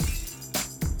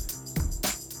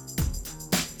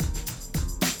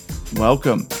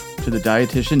Welcome to the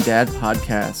Dietitian Dad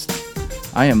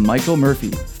podcast. I am Michael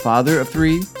Murphy, father of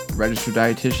 3, registered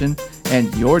dietitian,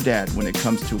 and your dad when it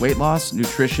comes to weight loss,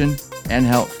 nutrition, and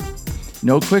health.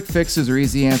 No quick fixes or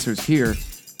easy answers here,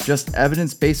 just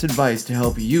evidence-based advice to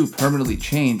help you permanently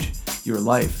change your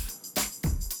life.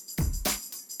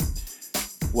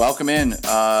 Welcome in,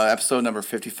 episode number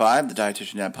 55, the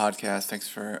Dietitian Dad podcast. Thanks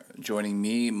for joining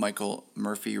me, Michael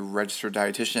Murphy, registered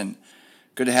dietitian.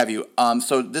 Good to have you.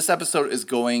 So this episode is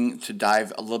going to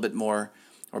dive a little bit more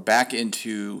or back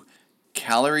into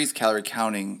calories, calorie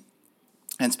counting,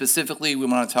 and specifically we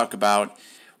want to talk about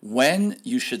when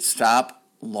you should stop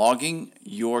logging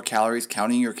your calories,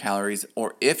 counting your calories,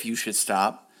 or if you should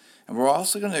stop. And we're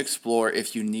also going to explore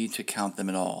if you need to count them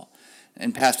at all.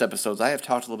 In past episodes, I have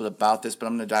talked a little bit about this, but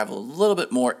I'm going to dive a little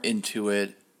bit more into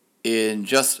it in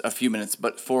just a few minutes.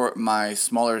 But for my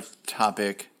smaller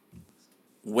topic,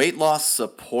 weight loss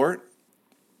support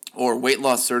or weight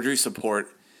loss surgery support,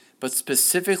 but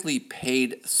specifically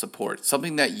paid support,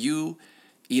 something that you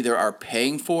either are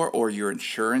paying for or your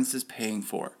insurance is paying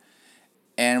for.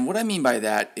 And what I mean by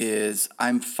that is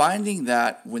I'm finding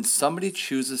that when somebody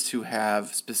chooses to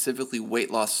have specifically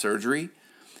weight loss surgery,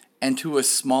 and to a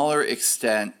smaller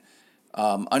extent,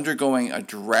 undergoing a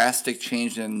drastic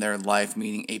change in their life,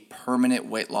 meaning a permanent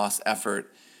weight loss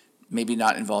effort, maybe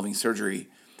not involving surgery,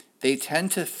 they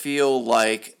tend to feel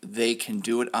like they can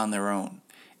do it on their own.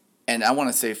 And I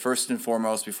want to say first and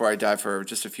foremost, before I dive for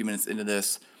just a few minutes into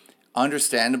this,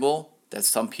 understandable that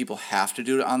some people have to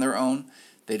do it on their own.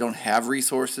 They don't have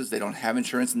resources, they don't have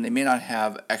insurance, and they may not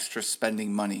have extra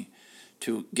spending money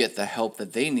to get the help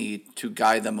that they need to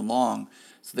guide them along.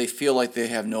 So they feel like they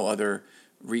have no other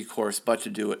recourse but to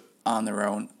do it on their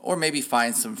own, or maybe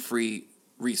find some free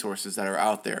resources that are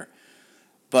out there.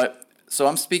 So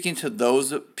I'm speaking to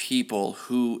those people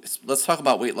who, let's talk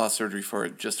about weight loss surgery for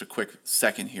just a quick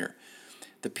second here.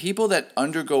 The people that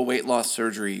undergo weight loss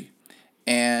surgery,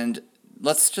 and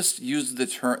let's just use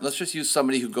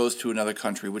somebody who goes to another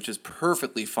country, which is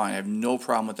perfectly fine. I have no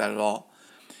problem with that at all.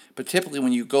 But typically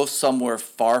when you go somewhere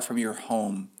far from your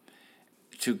home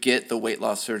to get the weight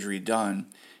loss surgery done,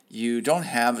 you don't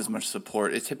have as much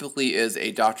support. It typically is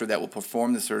a doctor that will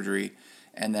perform the surgery,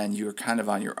 and then you're kind of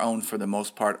on your own for the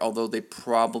most part, although they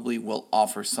probably will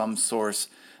offer some source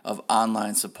of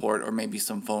online support or maybe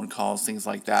some phone calls, things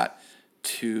like that,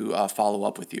 to follow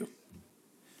up with you.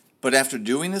 But after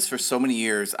doing this for so many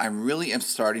years, I really am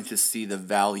starting to see the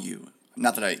value,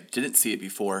 not that I didn't see it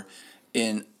before,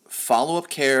 in follow-up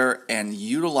care and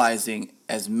utilizing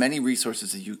as many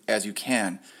resources as you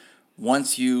can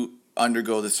once you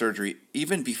undergo the surgery,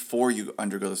 even before you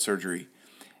undergo the surgery.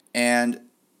 And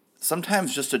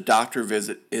sometimes just a doctor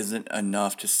visit isn't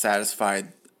enough to satisfy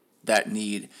that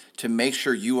need to make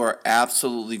sure you are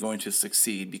absolutely going to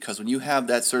succeed, because when you have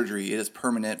that surgery, it is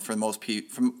permanent for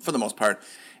the most part,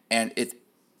 and it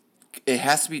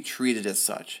has to be treated as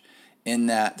such, in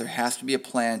that there has to be a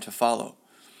plan to follow.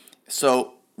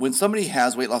 So when somebody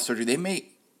has weight loss surgery, they may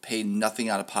pay nothing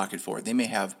out of pocket for it. They may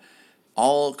have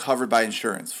all covered by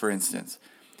insurance, for instance.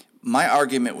 My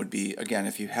argument would be, again,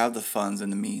 if you have the funds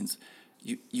and the means,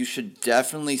 you should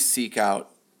definitely seek out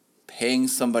paying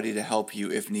somebody to help you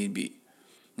if need be.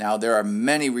 Now, there are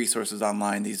many resources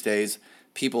online these days,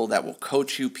 people that will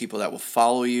coach you, people that will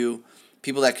follow you,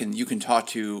 people that you can talk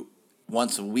to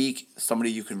once a week,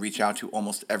 somebody you can reach out to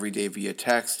almost every day via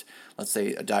text, let's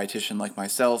say a dietitian like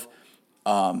myself,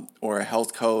 or a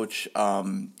health coach,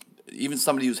 even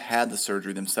somebody who's had the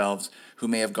surgery themselves who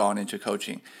may have gone into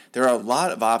coaching. There are a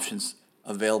lot of options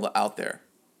available out there.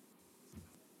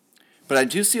 But I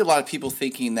do see a lot of people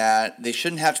thinking that they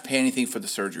shouldn't have to pay anything for the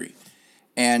surgery.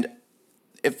 And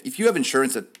if you have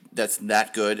insurance that's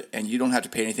that good and you don't have to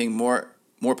pay anything, more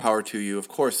power to you. Of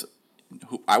course,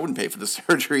 I wouldn't pay for the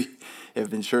surgery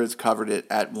if insurance covered it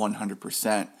at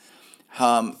 100%.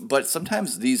 But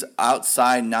sometimes these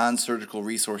outside non-surgical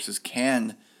resources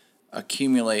can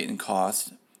accumulate in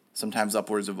cost, sometimes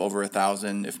upwards of over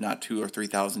 $1,000, if not $2,000 or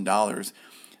 $3,000,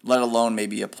 let alone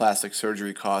maybe a plastic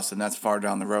surgery cost, and that's far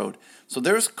down the road. So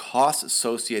there's costs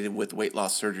associated with weight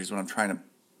loss surgeries, what I'm trying to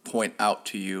point out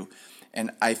to you.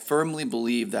 And I firmly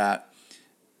believe that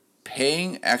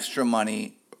paying extra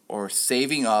money or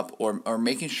saving up or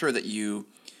making sure that you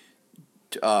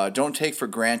don't take for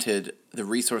granted the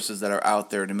resources that are out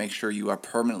there to make sure you are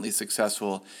permanently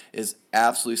successful is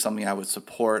absolutely something I would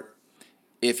support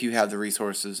if you have the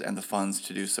resources and the funds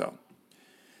to do so.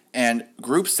 And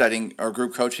group setting or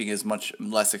group coaching is much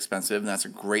less expensive, and that's a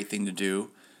great thing to do.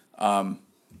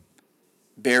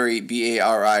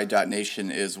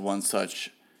 Bari.nation is one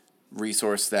such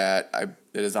resource that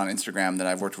is on Instagram that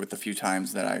I've worked with a few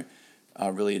times that I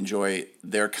really enjoy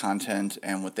their content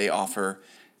and what they offer.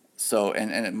 So,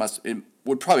 and it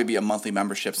would probably be a monthly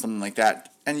membership, something like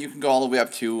that. And you can go all the way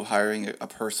up to hiring a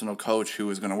personal coach who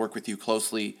is going to work with you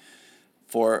closely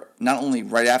for not only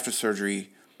right after surgery,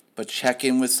 but check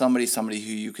in with somebody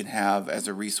who you can have as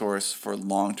a resource for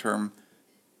long-term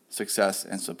success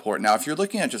and support. Now, if you're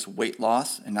looking at just weight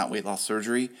loss and not weight loss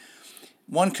surgery,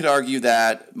 one could argue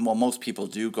that, well, most people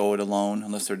do go it alone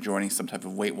unless they're joining some type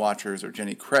of Weight Watchers or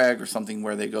Jenny Craig or something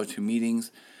where they go to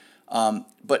meetings.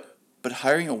 But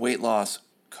hiring a weight loss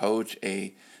coach,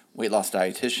 a weight loss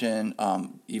dietitian,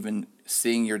 even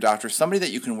seeing your doctor, somebody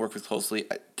that you can work with closely,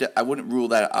 I wouldn't rule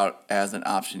that out as an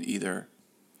option either.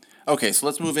 Okay, so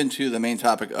let's move into the main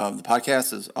topic of the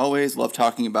podcast. As always, love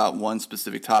talking about one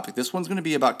specific topic. This one's going to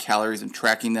be about calories and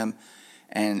tracking them,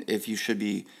 and if you should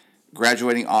be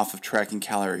graduating off of tracking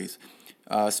calories.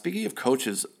 Speaking of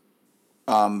coaches,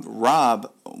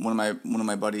 Rob, one of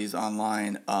my buddies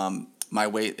online, My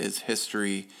Weight is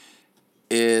History,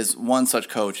 is one such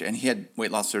coach, and he had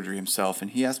weight loss surgery himself,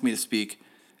 and he asked me to speak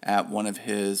at one of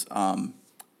his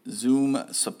Zoom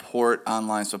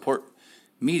online support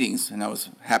meetings, and I was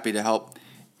happy to help,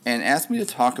 and asked me to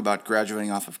talk about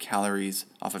graduating off of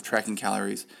tracking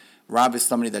calories. Rob is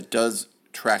somebody that does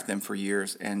track them for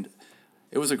years, and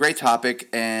it was a great topic,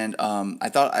 and I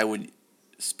thought I would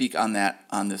speak on that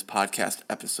on this podcast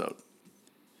episode.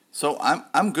 So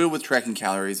I'm good with tracking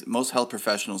calories. Most health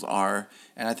professionals are,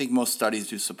 and I think most studies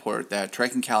do support that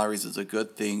tracking calories is a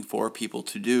good thing for people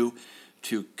to do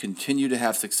to continue to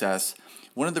have success.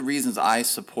 One of the reasons I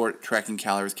support tracking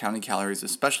calories, counting calories,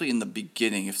 especially in the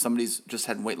beginning, if somebody's just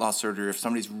had weight loss surgery, if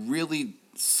somebody's really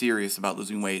serious about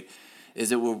losing weight,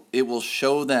 is it will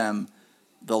show them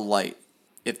the light.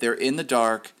 If they're in the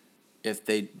dark, if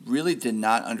they really did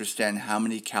not understand how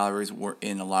many calories were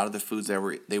in a lot of the foods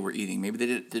that they were eating, maybe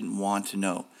they didn't want to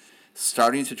know,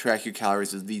 starting to track your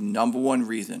calories is the number one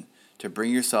reason to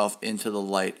bring yourself into the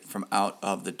light from out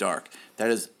of the dark. That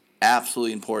is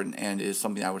absolutely important and is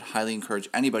something I would highly encourage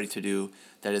anybody to do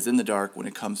that is in the dark when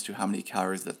it comes to how many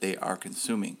calories that they are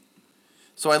consuming.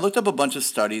 So I looked up a bunch of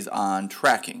studies on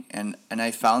tracking, and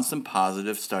I found some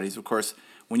positive studies. Of course,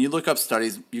 when you look up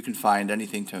studies, you can find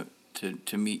anything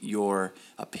to meet your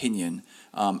opinion,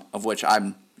 of which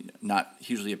I'm not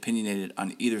hugely opinionated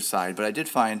on either side, but I did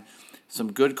find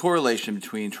some good correlation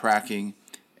between tracking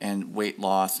and weight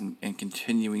loss and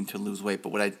continuing to lose weight.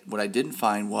 But what I didn't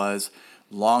find was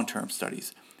long-term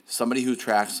studies. Somebody who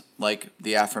tracks, like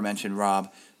the aforementioned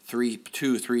Rob,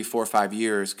 2, 3, 4, 5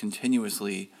 years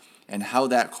continuously, and how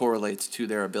that correlates to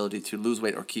their ability to lose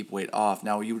weight or keep weight off.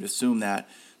 Now, you would assume that,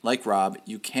 like Rob,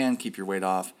 you can keep your weight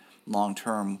off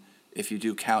long-term if you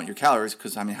do count your calories,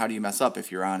 because, how do you mess up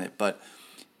if you're on it? But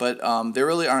there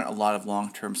really aren't a lot of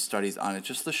long-term studies on it,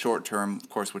 just the short-term, of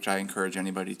course, which I encourage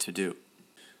anybody to do.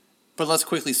 But let's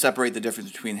quickly separate the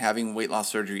difference between having weight loss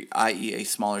surgery, i.e. a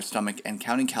smaller stomach, and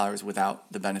counting calories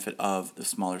without the benefit of the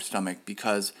smaller stomach,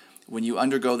 because when you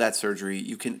undergo that surgery,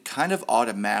 you can kind of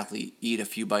automatically eat a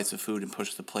few bites of food and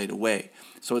push the plate away.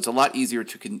 So it's a lot easier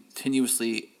to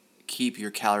continuously keep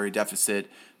your calorie deficit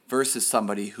versus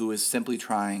somebody who is simply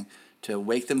trying to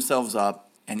wake themselves up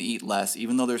and eat less,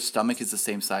 even though their stomach is the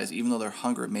same size, even though their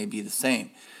hunger may be the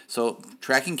same. So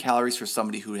tracking calories for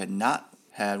somebody who had not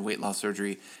had weight loss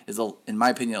surgery is, in my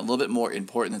opinion, a little bit more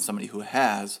important than somebody who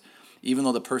has, even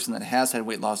though the person that has had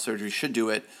weight loss surgery should do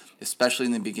it, especially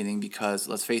in the beginning, because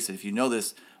let's face it, if you know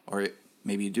this, or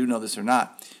maybe you do know this or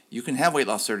not, you can have weight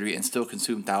loss surgery and still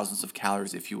consume thousands of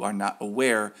calories if you are not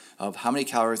aware of how many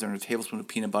calories are in a tablespoon of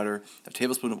peanut butter, a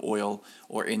tablespoon of oil,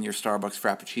 or in your Starbucks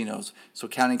Frappuccinos. So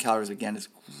counting calories, again, is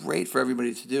great for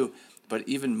everybody to do, but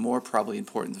even more probably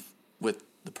important with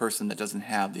the person that doesn't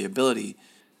have the ability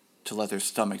to let their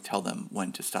stomach tell them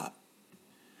when to stop.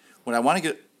 What I want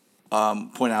to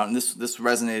point out, and this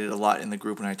resonated a lot in the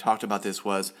group when I talked about this,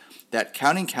 was that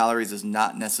counting calories is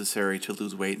not necessary to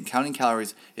lose weight, and counting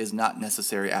calories is not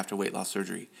necessary after weight loss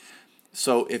surgery.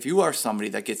 So if you are somebody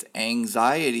that gets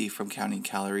anxiety from counting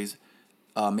calories,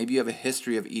 maybe you have a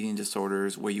history of eating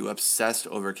disorders where you obsessed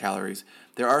over calories,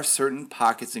 there are certain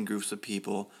pockets and groups of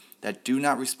people that do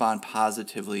not respond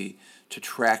positively to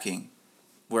tracking.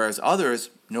 Whereas others,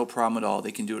 no problem at all.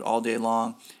 They can do it all day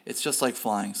long. It's just like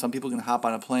flying. Some people can hop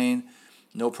on a plane,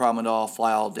 no problem at all,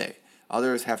 fly all day.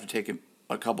 Others have to take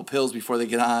a couple pills before they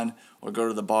get on, or go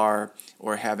to the bar,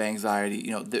 or have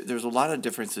anxiety. There's a lot of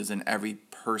differences in every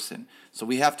person. So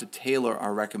we have to tailor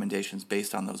our recommendations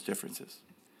based on those differences.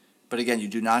 But again, you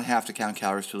do not have to count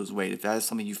calories to lose weight. If that is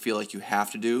something you feel like you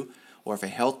have to do, or if a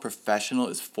health professional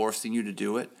is forcing you to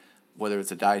do it, whether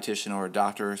it's a dietitian or a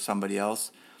doctor or somebody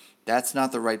else, that's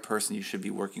not the right person you should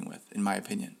be working with, in my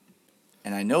opinion.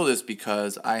 And I know this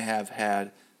because I have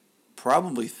had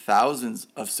probably thousands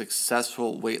of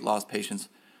successful weight loss patients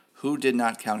who did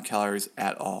not count calories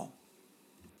at all.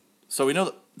 So we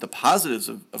know the positives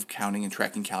of counting and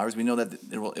tracking calories. We know that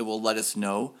it will let us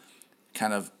know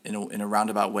kind of in a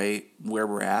roundabout way where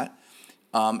we're at,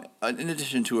 in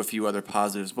addition to a few other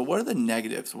positives. But what are the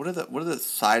negatives? What are the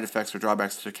side effects or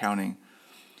drawbacks to counting?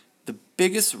 The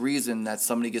biggest reason that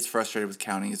somebody gets frustrated with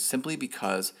counting is simply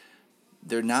because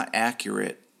they're not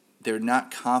accurate. They're not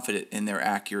confident in their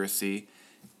accuracy.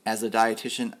 As a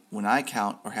dietitian, when I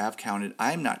count or have counted,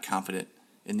 I'm not confident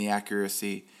in the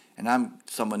accuracy, and I'm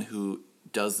someone who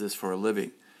does this for a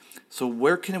living. So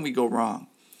where can we go wrong?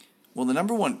 Well, the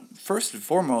number one, first and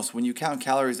foremost, when you count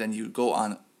calories and you go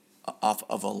off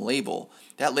of a label,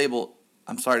 that label,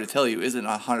 I'm sorry to tell you, isn't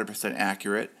 100%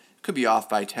 accurate. It could be off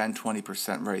by 10,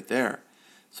 20% right there.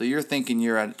 So you're thinking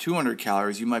you're at 200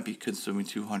 calories, you might be consuming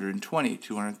 220,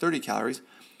 230 calories,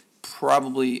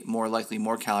 probably more likely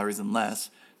more calories than less.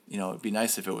 It'd be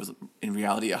nice if it was in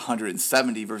reality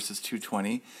 170 versus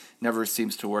 220. Never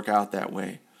seems to work out that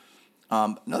way.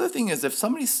 Another thing is if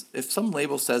some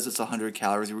label says it's 100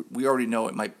 calories, we already know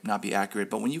it might not be accurate.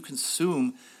 But when you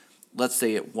consume, let's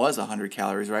say it was 100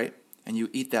 calories, right, and you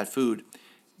eat that food,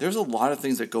 there's a lot of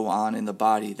things that go on in the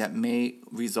body that may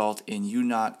result in you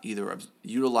not either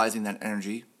utilizing that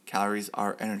energy. Calories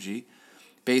are energy,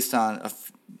 based on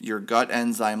your gut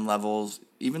enzyme levels.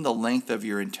 Even the length of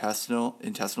your intestinal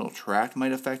tract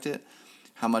might affect it.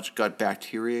 How much gut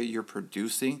bacteria you're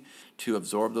producing to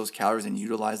absorb those calories and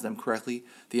utilize them correctly.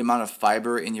 The amount of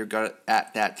fiber in your gut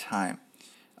at that time.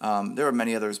 There are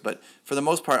many others, but for the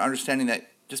most part, understanding that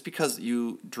just because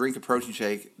you drink a protein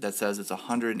shake that says it's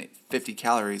 150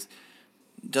 calories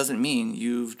doesn't mean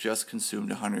you've just consumed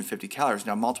 150 calories.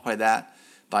 Now multiply that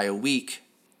by a week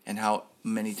and how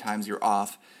many times you're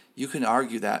off. You can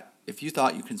argue that if you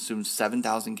thought you consumed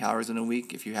 7,000 calories in a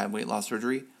week if you had weight loss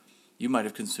surgery, you might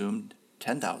have consumed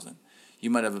 10,000. You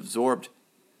might have absorbed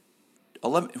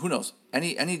 11, who knows,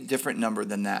 any different number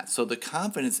than that. So the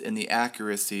confidence in the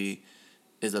accuracy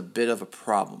is a bit of a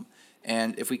problem.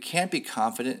 And if we can't be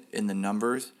confident in the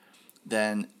numbers,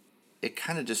 then it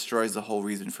kind of destroys the whole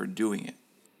reason for doing it,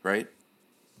 right?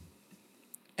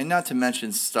 And not to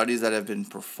mention studies that have been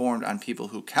performed on people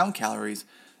who count calories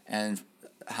and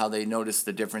how they noticed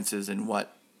the differences in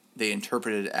what they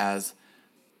interpreted as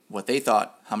what they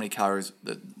thought, how many calories,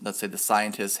 let's say the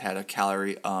scientists had a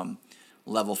calorie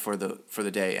level for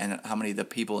the day, and how many the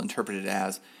people interpreted it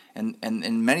as, and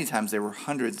many times they were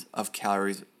hundreds of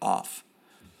calories off.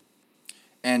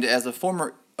 And as a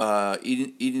former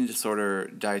eating disorder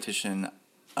dietitian,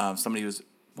 somebody who's,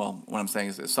 well, what I'm saying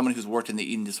is somebody who's worked in the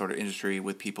eating disorder industry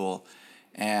with people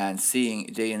and seeing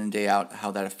day in and day out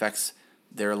how that affects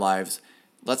their lives,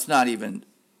 let's not even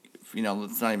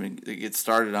get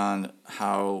started on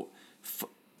how,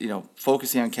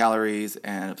 focusing on calories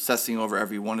and obsessing over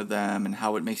every one of them and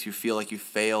how it makes you feel like you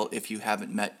fail if you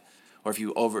haven't met or if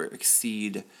you over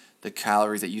exceed the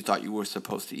calories that you thought you were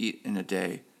supposed to eat in a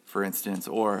day, for instance,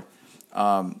 or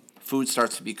food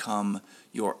starts to become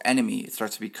your enemy. It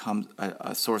starts to become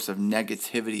a source of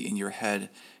negativity in your head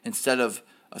instead of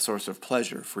a source of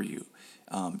pleasure for you.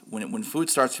 When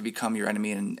food starts to become your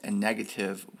enemy and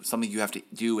negative, something you have to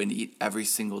do and eat every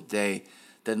single day,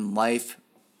 then life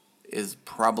is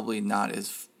probably not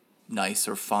as nice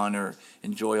or fun or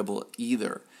enjoyable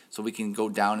either. So we can go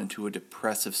down into a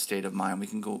depressive state of mind. We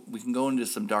can go into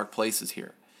some dark places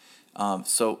here.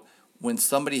 So when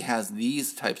somebody has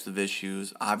these types of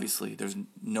issues, obviously there's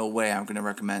no way I'm going to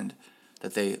recommend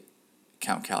that they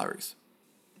count calories.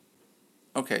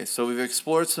 Okay, so we've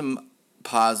explored some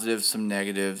positives, some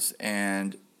negatives,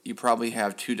 and you probably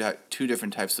have two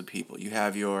different types of people. You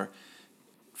have your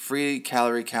free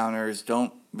calorie counters,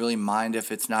 don't really mind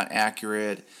if it's not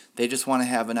accurate. They just want to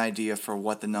have an idea for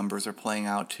what the numbers are playing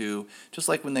out to. Just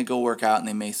like when they go work out and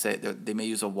they may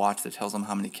use a watch that tells them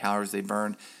how many calories they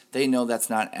burn. They know that's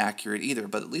not accurate either,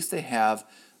 but at least they have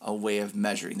a way of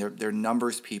measuring. They're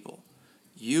numbers people.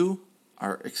 You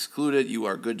are excluded. You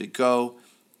are good to go.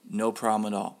 No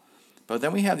problem at all. But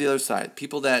then we have the other side.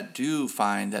 People that do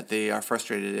find that they are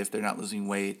frustrated if they're not losing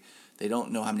weight. They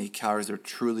don't know how many calories they're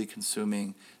truly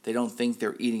consuming. They don't think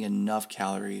they're eating enough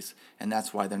calories, and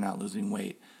that's why they're not losing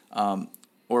weight,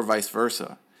 or vice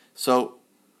versa. So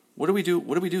what do we do?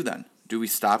 What do we do then? Do we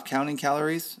stop counting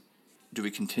calories? Do we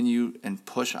continue and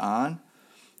push on?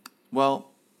 Well,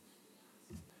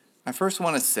 I first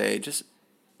want to say, just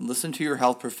listen to your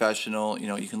health professional.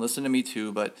 You can listen to me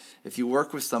too, but if you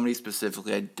work with somebody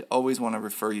specifically, I always want to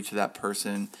refer you to that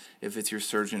person, if it's your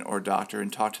surgeon or doctor,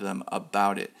 and talk to them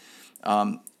about it.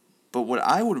 But what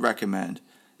I would recommend,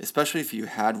 especially if you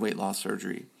had weight loss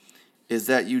surgery, is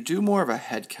that you do more of a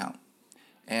head count.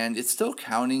 And it's still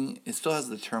counting, it still has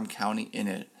the term counting in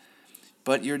it,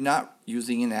 but you're not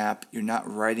using an app, you're not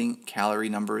writing calorie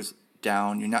numbers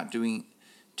down, you're not doing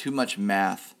too much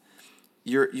math.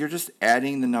 You're just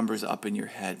adding the numbers up in your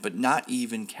head, but not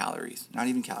even calories.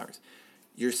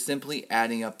 You're simply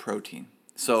adding up protein.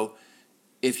 So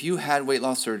if you had weight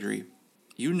loss surgery,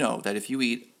 you know that if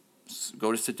you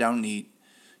go to sit down and eat,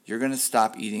 you're going to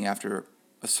stop eating after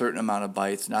a certain amount of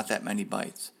bites, not that many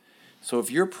bites. So if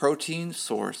your protein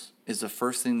source is the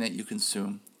first thing that you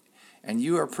consume, and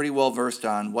you are pretty well versed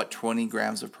on what 20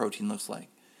 grams of protein looks like,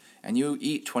 and you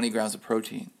eat 20 grams of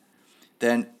protein,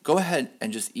 then go ahead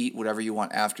and just eat whatever you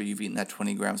want after you've eaten that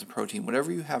 20 grams of protein,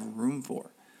 whatever you have room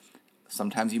for.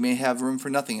 Sometimes you may have room for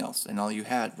nothing else, and all you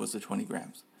had was the 20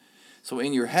 grams. So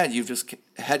in your head, you've just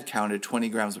head counted 20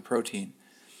 grams of protein.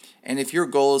 And if your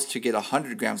goal is to get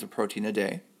 100 grams of protein a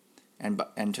day,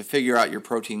 and to figure out your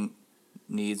protein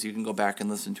needs, you can go back and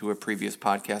listen to a previous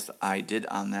podcast I did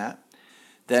on that,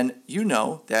 then you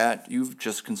know that you've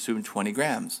just consumed 20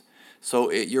 grams.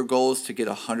 So your goal is to get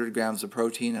 100 grams of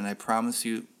protein, and I promise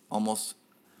you almost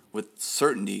with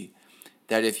certainty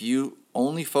that if you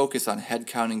only focus on head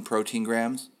counting protein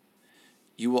grams,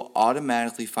 you will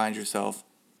automatically find yourself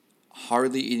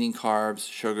hardly eating carbs,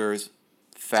 sugars,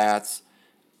 fats.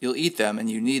 You'll eat them and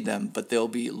you need them, but they'll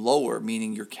be lower,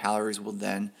 meaning your calories will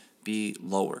then be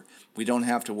lower. We don't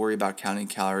have to worry about counting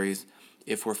calories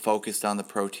if we're focused on the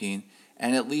protein.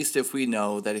 And at least if we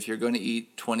know that if you're going to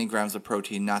eat 20 grams of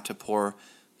protein, not to pour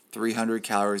 300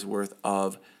 calories worth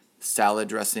of salad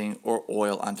dressing or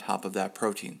oil on top of that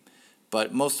protein.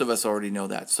 But most of us already know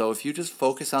that. So if you just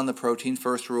focus on the protein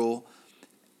first rule,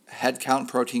 head count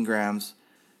protein grams,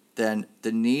 then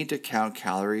the need to count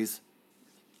calories,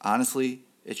 honestly,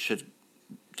 it should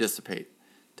dissipate.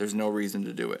 There's no reason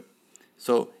to do it.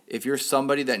 So if you're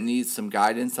somebody that needs some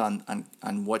guidance on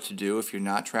what to do if you're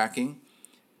not tracking,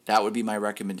 that would be my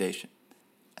recommendation.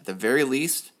 At the very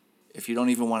least, if you don't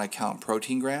even want to count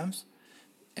protein grams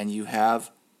and you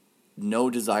have no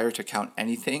desire to count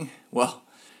anything, well,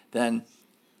 then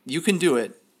you can do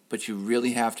it, but you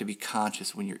really have to be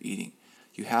conscious when you're eating.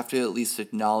 You have to at least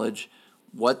acknowledge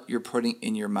what you're putting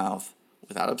in your mouth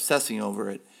without obsessing over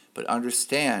it, but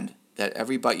understand that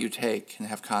every bite you take can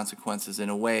have consequences in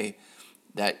a way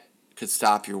that could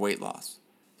stop your weight loss.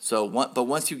 But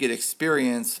once you get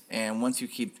experience and once you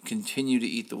continue to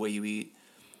eat the way you eat,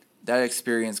 that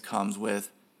experience comes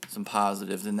with some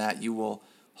positives in that you will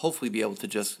hopefully be able to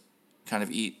just kind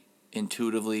of eat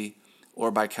intuitively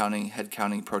or by head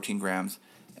counting protein grams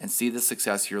and see the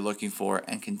success you're looking for,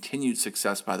 and continued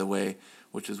success, by the way,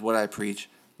 which is what I preach,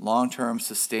 long-term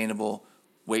sustainable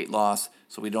weight loss,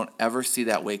 so we don't ever see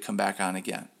that weight come back on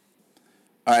again.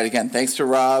 All right, again, thanks to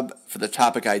Rob for the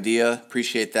topic idea.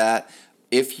 Appreciate that.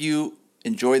 If you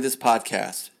enjoy this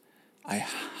podcast,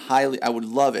 I would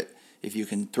love it if you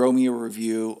can throw me a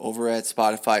review over at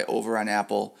Spotify, over on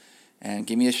Apple, and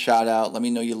give me a shout out. Let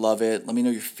me know you love it. Let me know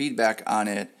your feedback on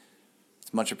it.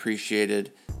 It's much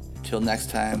appreciated. Until next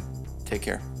time, take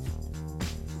care.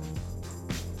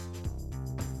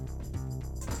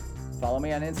 Follow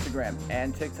me on Instagram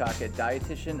and TikTok at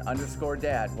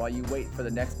Dietitian_Dad while you wait for the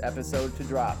next episode to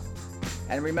drop.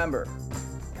 And remember,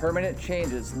 permanent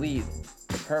changes lead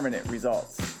to permanent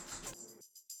results.